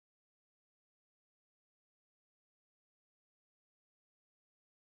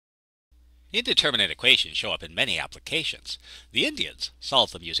Indeterminate equations show up in many applications. The Indians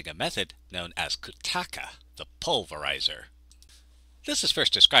solved them using a method known as Kutaka, the Pulverizer. This is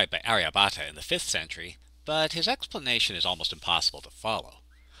first described by Aryabhata in the 5th century, but his explanation is almost impossible to follow.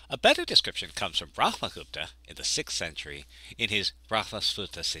 A better description comes from Brahmagupta in the 6th century in his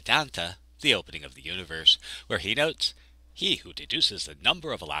Brahmasputra Siddhanta, the opening of the universe, where he notes, "He who deduces the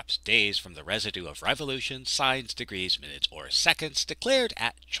number of elapsed days from the residue of revolutions, signs, degrees, minutes, or seconds declared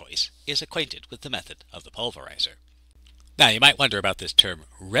at choice is acquainted with the method of the pulverizer." Now you might wonder about this term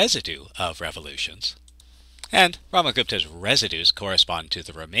residue of revolutions. And Brahmagupta's residues correspond to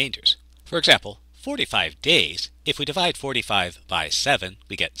the remainders. For example, 45 days, if we divide 45 by 7,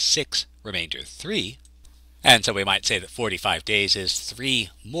 we get 6, remainder 3. And so we might say that 45 days is 3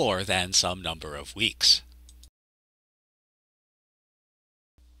 more than some number of weeks.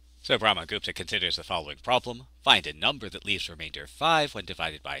 So Brahmagupta considers the following problem. Find a number that leaves remainder 5 when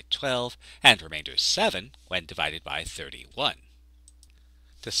divided by 12 and remainder 7 when divided by 31.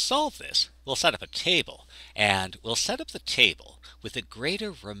 To solve this, we'll set up a table, and we'll set up the table with a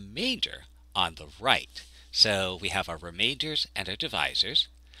greater remainder on the right. So we have our remainders and our divisors.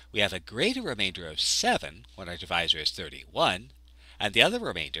 We have a greater remainder of 7 when our divisor is 31, and the other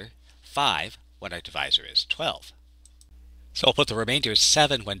remainder, 5, when our divisor is 12. So we'll put the remainder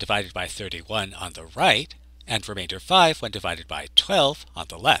 7 when divided by 31 on the right, and remainder 5 when divided by 12 on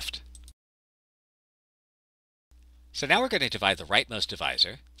the left. So now we're going to divide the rightmost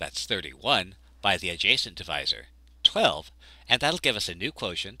divisor, that's 31, by the adjacent divisor, 12, and that'll give us a new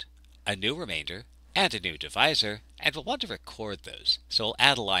quotient, a new remainder, and a new divisor, and we'll want to record those. So we'll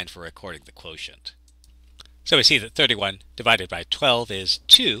add a line for recording the quotient. So we see that 31 divided by 12 is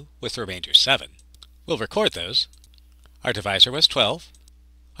 2 with remainder 7. We'll record those. Our divisor was 12,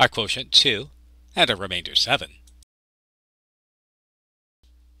 our quotient 2, and our remainder 7.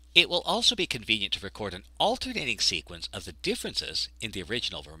 It will also be convenient to record an alternating sequence of the differences in the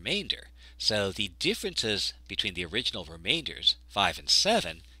original remainder. So the differences between the original remainders, 5 and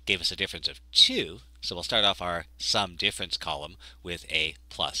 7, gave us a difference of 2, so we'll start off our sum difference column with a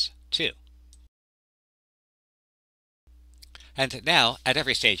plus 2. And now, at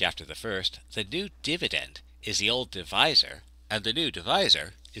every stage after the first, the new dividend is the old divisor, and the new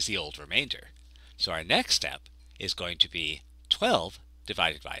divisor is the old remainder. So our next step is going to be 12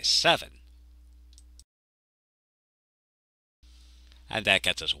 divided by 7. And that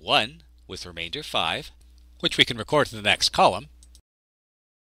gets us 1 with remainder 5, which we can record in the next column.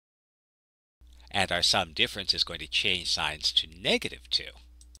 And our sum difference is going to change signs to negative 2.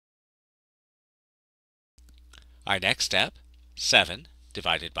 Our next step, 7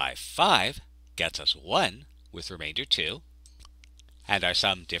 divided by 5, gets us 1 with remainder 2, and our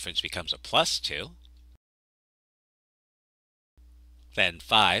sum difference becomes a plus 2. Then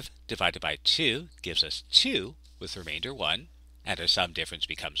 5 divided by 2 gives us 2 with remainder 1, and our sum difference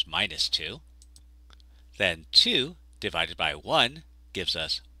becomes minus 2. Then 2 divided by 1 gives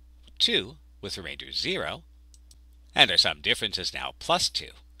us 2 with remainder 0, and our sum difference is now plus 2.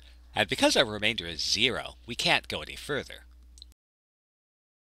 And because our remainder is 0, we can't go any further.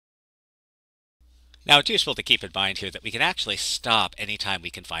 Now it's useful to keep in mind here that we can actually stop anytime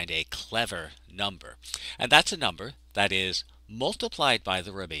we can find a clever number. And that's a number that is multiplied by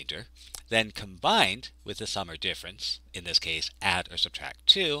the remainder, then combined with the sum or difference, in this case add or subtract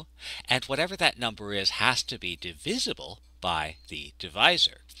 2, and whatever that number is has to be divisible by the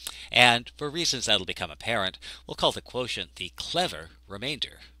divisor. And for reasons that'll become apparent, we'll call the quotient the clever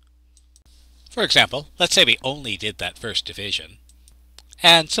remainder. For example, let's say we only did that first division.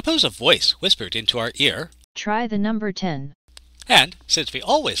 And suppose a voice whispered into our ear, "Try the number 10. And since we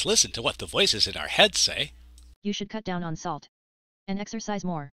always listen to what the voices in our heads say, You should cut down on salt. And exercise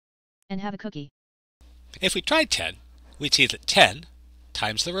more. And have a cookie." If we tried 10, we'd see that 10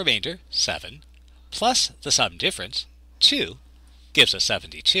 times the remainder, 7, plus the sum difference, 2, gives us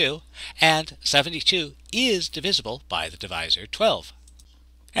 72, and 72 is divisible by the divisor, 12.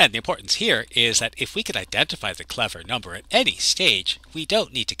 And the importance here is that if we can identify the clever number at any stage, we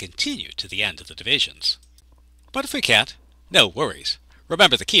don't need to continue to the end of the divisions. But if we can't, no worries.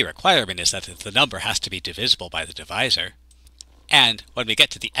 Remember, the key requirement is that the number has to be divisible by the divisor. And when we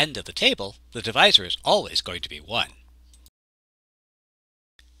get to the end of the table, the divisor is always going to be 1.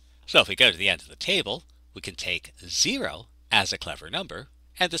 So if we go to the end of the table, we can take 0 as a clever number,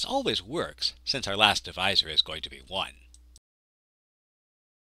 and this always works since our last divisor is going to be 1.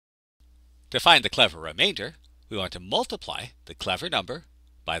 To find the clever remainder, we want to multiply the clever number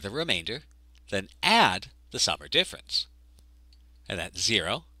by the remainder, then add the sum or difference. And that's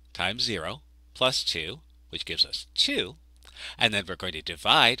 0 times 0 plus 2, which gives us 2, And then we're going to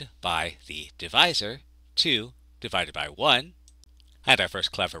divide by the divisor, 2 divided by 1, and our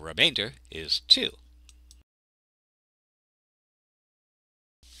first clever remainder is 2.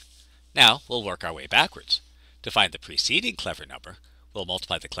 Now we'll work our way backwards. To find the preceding clever number, we'll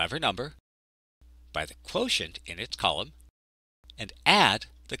multiply the clever number by the quotient in its column and add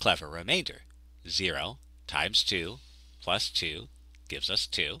the clever remainder. 0 times 2 plus 2 gives us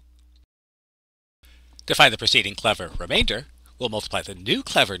 2. To find the preceding clever remainder, we'll multiply the new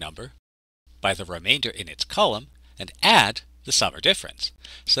clever number by the remainder in its column and add the sum or difference.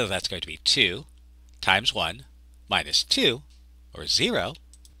 So that's going to be 2 times 1 minus 2, or 0.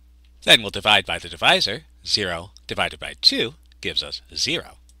 Then we'll divide by the divisor. 0 divided by 2 gives us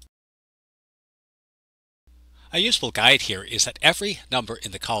 0. A useful guide here is that every number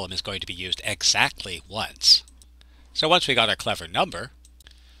in the column is going to be used exactly once. So once we got our clever number,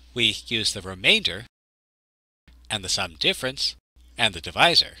 we use the remainder and the sum difference and the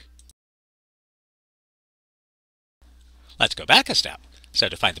divisor. Let's go back a step. So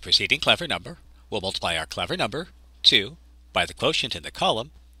to find the preceding clever number, we'll multiply our clever number, 2, by the quotient in the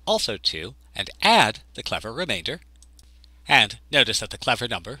column, also 2, and add the clever remainder. And notice that the clever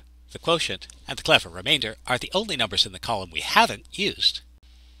number, the quotient, and the clever remainder are the only numbers in the column we haven't used.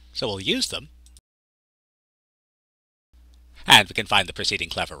 So we'll use them. And we can find the preceding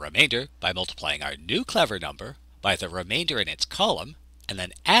clever remainder by multiplying our new clever number by the remainder in its column, and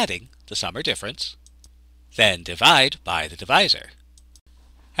then adding the sum or difference. Then divide by the divisor.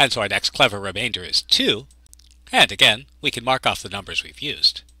 And so our next clever remainder is 2, and again, we can mark off the numbers we've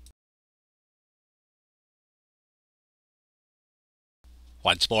used.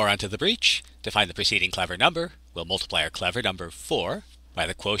 Once more onto the breach. To find the preceding clever number, we'll multiply our clever number 4 by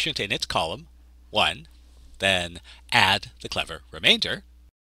the quotient in its column, 1, then add the clever remainder,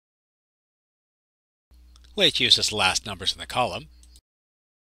 which uses the last numbers in the column.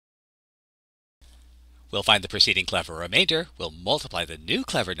 We'll find the preceding clever remainder, we'll multiply the new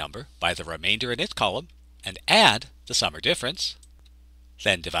clever number by the remainder in its column, and add the sum or difference,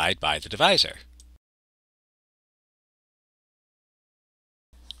 then divide by the divisor.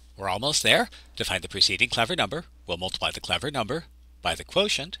 We're almost there. To find the preceding clever number, we'll multiply the clever number by the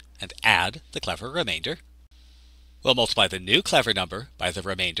quotient and add the clever remainder. We'll multiply the new clever number by the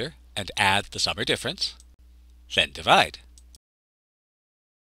remainder and add the sum or difference, then divide.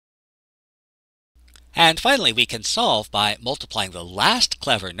 And finally, we can solve by multiplying the last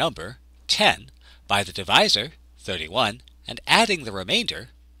clever number, 10, by the divisor, 31, and adding the remainder,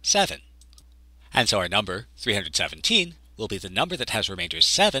 7. And so our number, 317, will be the number that has remainder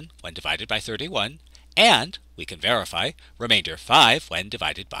 7 when divided by 31, and we can verify remainder 5 when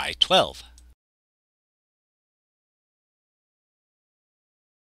divided by 12.